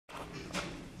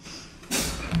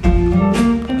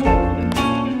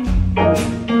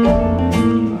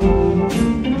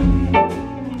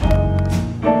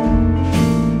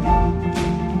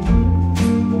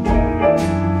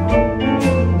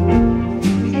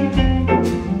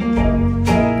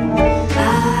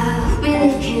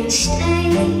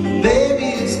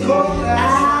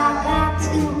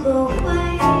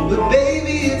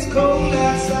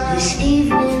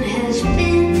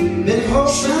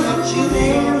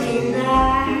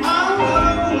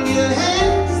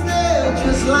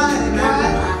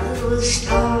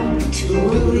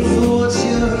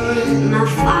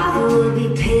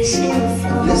wishing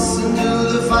for. Listen to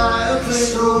the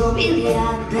fireplace. So really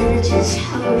I better just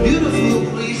hurry.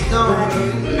 Beautiful, please don't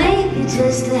hurry. Maybe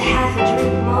just a half a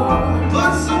drink more.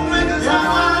 Put some records on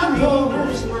my board.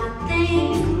 Neighbor's my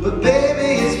thing. But baby,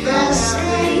 it's bad. I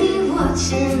say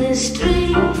what's in this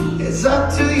drink. It's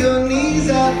up to your knees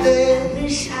out there. I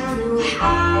wish I knew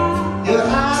how. Your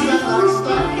eyes to are like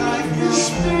starlight. break the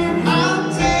spell. I'll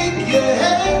take your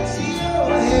head to your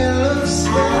hair of I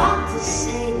sweat. ought to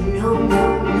say no, Mind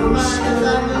I'm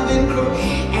sure. moving crook.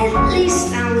 At least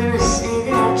I'm gonna say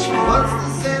that I tried. What's the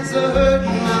sense of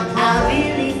hurting my I pride?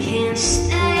 really can't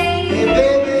stay. Hey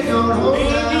baby, don't hold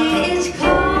Baby, out. it's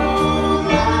cold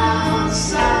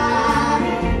outside.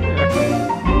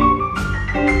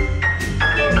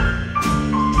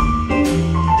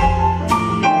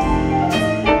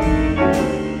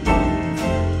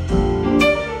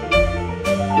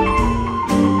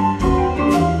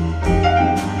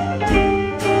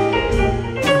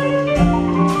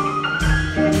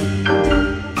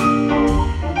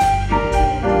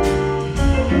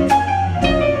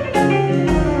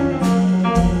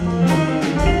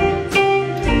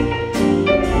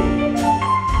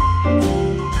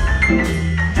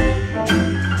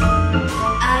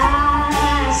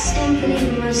 I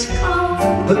simply must go.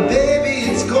 But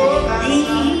baby, it's cold The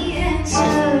outside.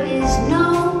 answer is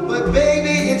no. But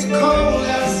baby, it's cold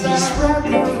This outside.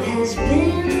 welcome has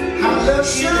been How lucky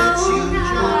so that you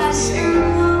nice dropped and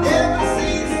in. warm. Never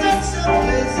seen such a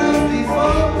place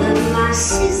before. But my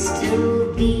sister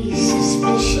will be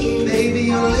suspicious, Baby,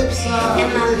 your lips are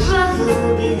and my delicious. brother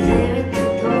will be there at the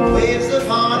door. Waves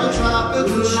upon a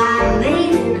tropical shore. My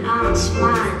maiden aunt's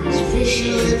mind is Your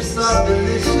vicious. lips are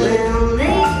delicious. Well,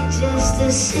 maybe just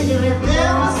a cigarette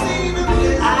Never more. seen a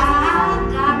place.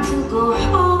 I've got to go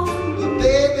home. But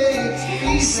baby, it's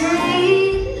peaceful.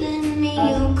 Say, lend me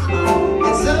your coat.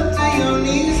 It's up to your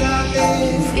knees out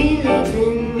there. You've really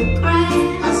been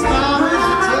grand. I smile when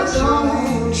I touch your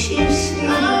hand. Don't you see?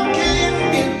 How can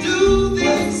you do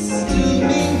this to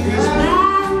me? There's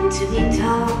bound to be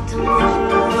talk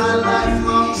tomorrow. My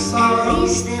lifelong At sorrow.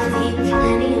 least there'll be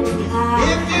plenty implied.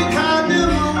 If you kind of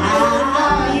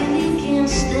I really can't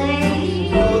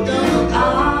stay. Oh,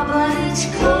 but it's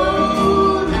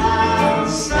cold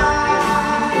outside.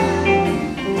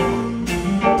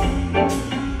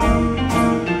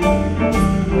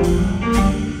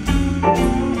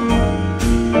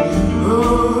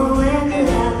 Oh, where could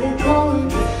I be going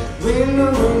when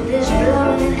the wind is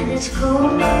blowing and it's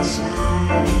cold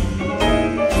outside?